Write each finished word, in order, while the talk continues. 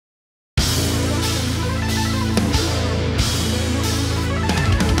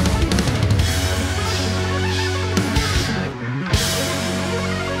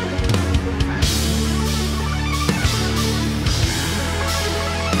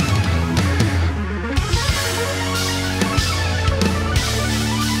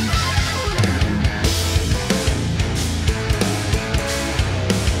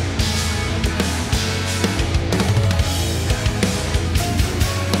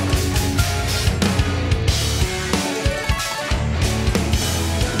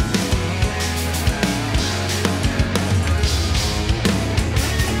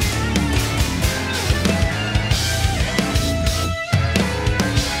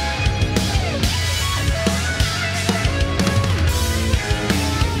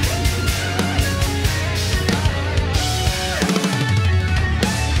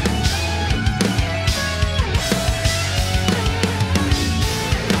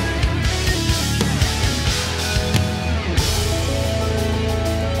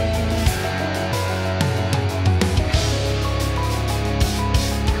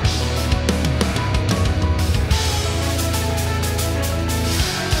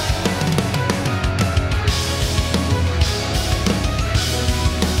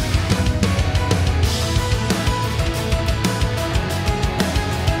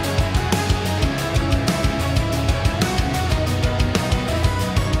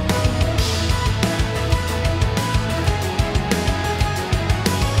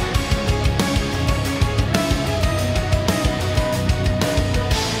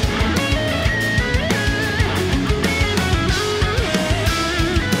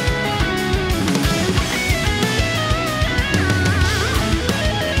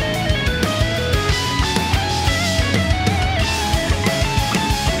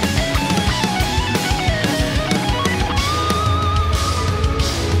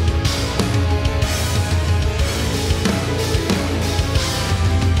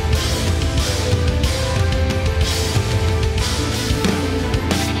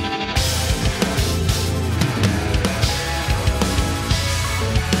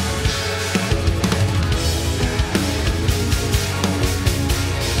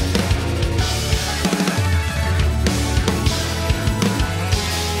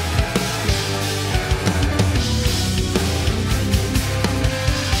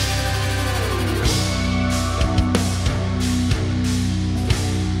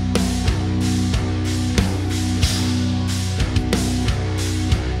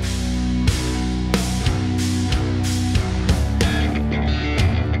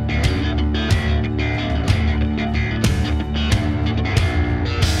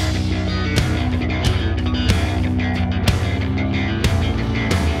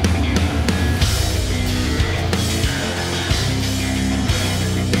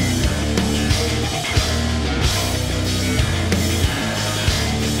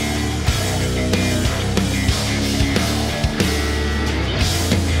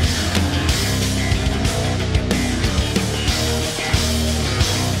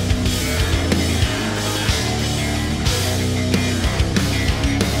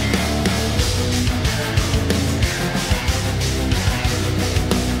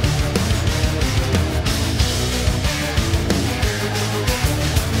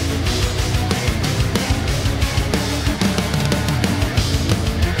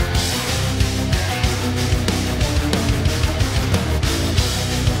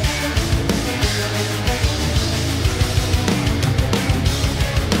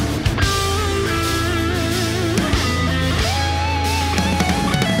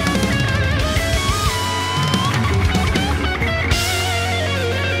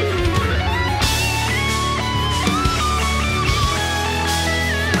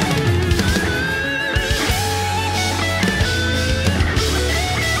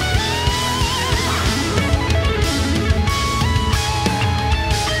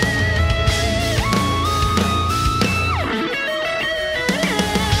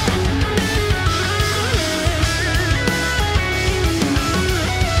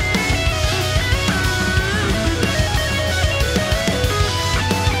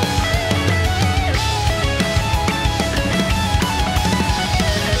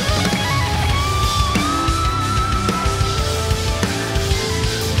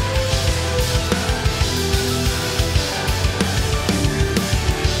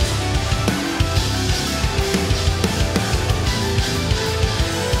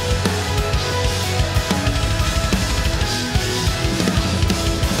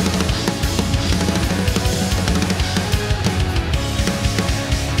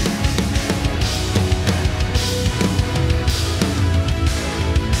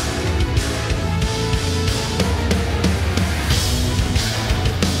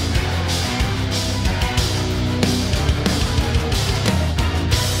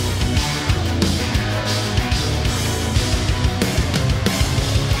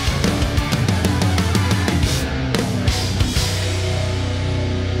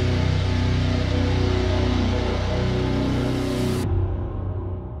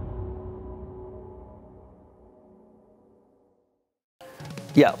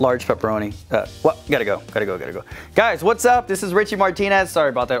Yeah, large pepperoni. Gotta go. Guys, what's up? This is Richie Martinez. Sorry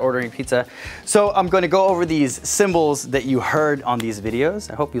about that, ordering pizza. So I'm gonna go over these cymbals that you heard on these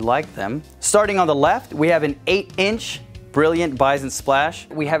videos. I hope you like them. Starting on the left, we have an 8-inch brilliant Byzance splash.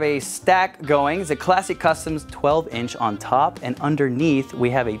 We have a stack going. It's a classic customs 12-inch on top, and underneath we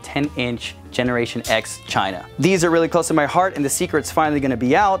have a 10-inch Generation X China. These are really close to my heart, and the secret's finally gonna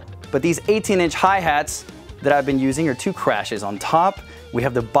be out, but these 18-inch hi-hats that I've been using are 2 crashes. On top, we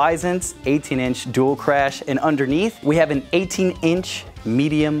have the Byzance 18-inch dual crash, and underneath we have an 18-inch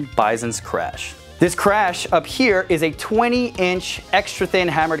medium Byzance crash. This crash up here is a 20-inch extra thin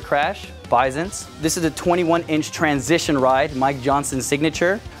hammered crash, Byzance. This is a 21-inch transition ride, Mike Johnson's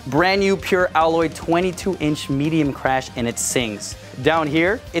signature. Brand new pure alloy 22-inch medium crash, and it sings. Down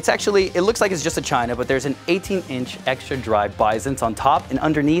here, it looks like it's just a China, but there's an 18-inch extra dry Byzance on top, and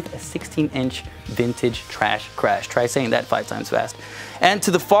underneath a 16-inch vintage trash crash. Try saying that 5 times fast. And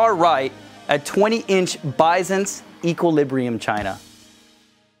to the far right, a 20-inch Byzance equilibrium China.